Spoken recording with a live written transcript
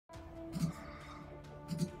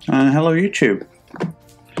Hello YouTube.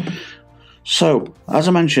 So, as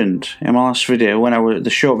I mentioned in my last video, when I was the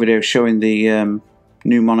short video showing the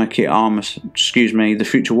new Monarchy armor, the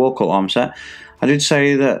Future War Cult armor set, I did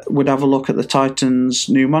say that we'd have a look at the Titan's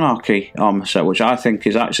new Monarchy armor set, which I think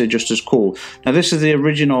is actually just as cool. Now, this is the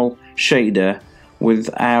original shader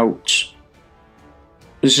without.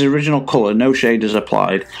 This is the original colour, no shaders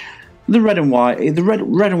applied. The red and white, the red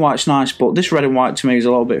and white's nice, but this red and white to me is a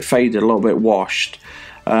little bit faded, a little bit washed.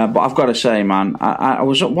 But I've got to say, man, I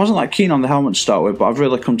wasn't that keen on the helmet to start with, but I've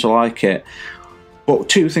really come to like it. But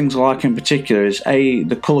two things I like in particular is A,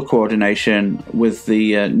 the colour coordination with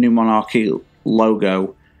the new Monarchy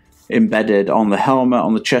logo embedded on the helmet,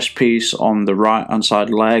 on the chest piece, on the right hand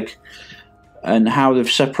side leg, and how they've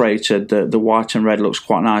separated the white and red looks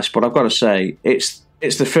quite nice. But I've got to say, it's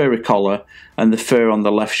the furry collar and the fur on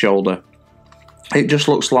the left shoulder. It just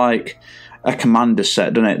looks like a commander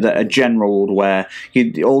set, doesn't it? That a general would wear.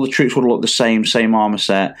 All the troops would look the same armor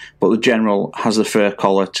set, but the general has the fur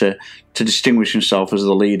collar to distinguish himself as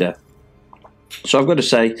the leader. So I've got to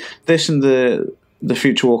say, this and the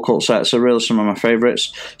Future War Cult sets are really some of my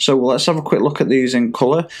favourites. So let's have a quick look at these in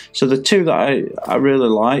colour. So the two that I really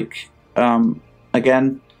like,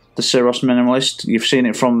 again, the Cyros Minimalist. You've seen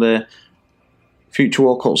it from the Future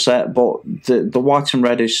War Cult set, but the white and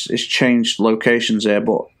red is changed locations here,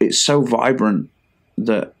 but it's so vibrant.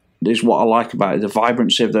 That is what I like about it. The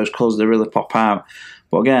vibrancy of those colours, they really pop out.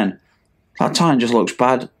 But again, that Titan just looks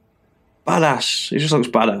badass. It just looks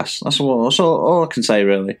badass. That's all I can say,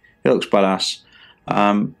 really. It looks badass.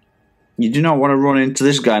 You do not want to run into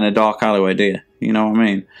this guy in a dark alleyway, do you? You know what I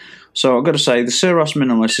mean? So I've got to say, the Cyros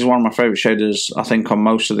Minimalist is one of my favourite shaders, I think, on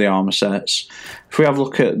most of the armour sets. If we have a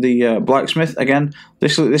look at the Blacksmith, again,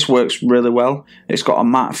 this works really well. It's got a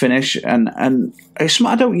matte finish, and it's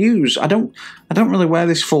I don't really wear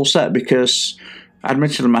this full set because,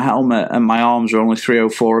 admittedly, my helmet and my arms are only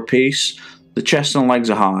 304 a piece. The chest and legs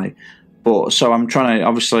are high, but so I'm trying to,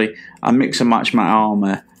 obviously, I mix and match my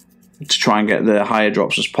armour to try and get the higher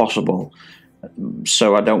drops as possible.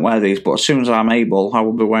 So I don't wear these, but as soon as I'm able, I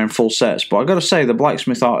will be wearing full sets. But I've got to say, the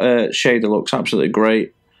Blacksmith shader looks absolutely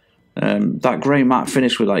great. That grey matte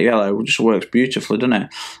finish with that yellow just works beautifully, doesn't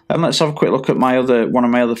it? And let's have a quick look at one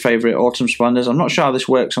of my other favourite Autumn Splendours. I'm not sure how this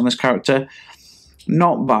works on this character.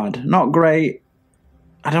 Not bad, not great.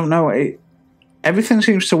 I don't know. Everything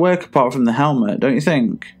seems to work apart from the helmet, don't you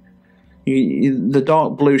think? The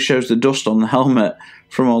dark blue shows the dust on the helmet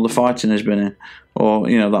from all the fighting he's been in, or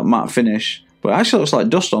that matte finish. But it actually looks like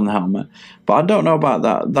dust on the helmet. But I don't know about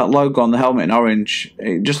that logo on the helmet in orange.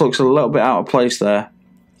 It just looks a little bit out of place there.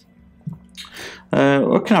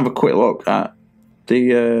 We can have a quick look at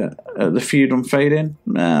the feud unfading.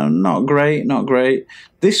 Not great, not great.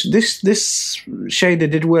 This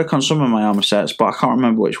shader did work on some of my armor sets, but I can't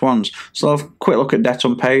remember which ones. So I'll have a quick look at Debt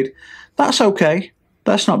Unpaid. That's okay.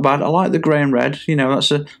 That's not bad. I like the grey and red.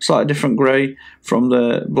 That's a slightly different grey from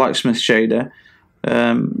the Blacksmith shader.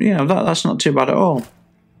 That's not too bad at all.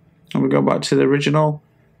 And we go back to the original.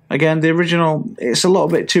 Again, the original, it's a little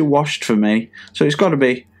bit too washed for me. So it's got to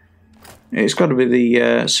be the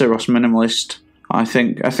Cyros Minimalist. I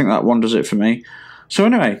think that one does it for me. So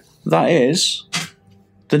anyway, that is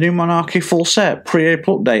the new Monarchy full set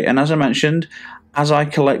pre-April update. And as I mentioned, as I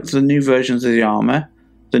collect the new versions of the armor,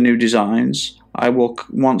 the new designs,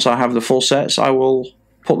 once I have the full sets, I will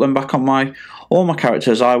put them back on all my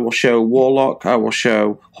characters. I will show Warlock, I will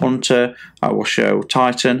show Hunter, I will show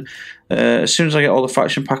Titan. As soon as I get all the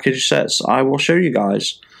faction package sets, I will show you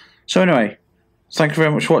guys. So anyway, thank you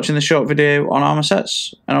very much for watching this short video on armor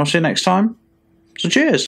sets, and I'll see you next time. So cheers!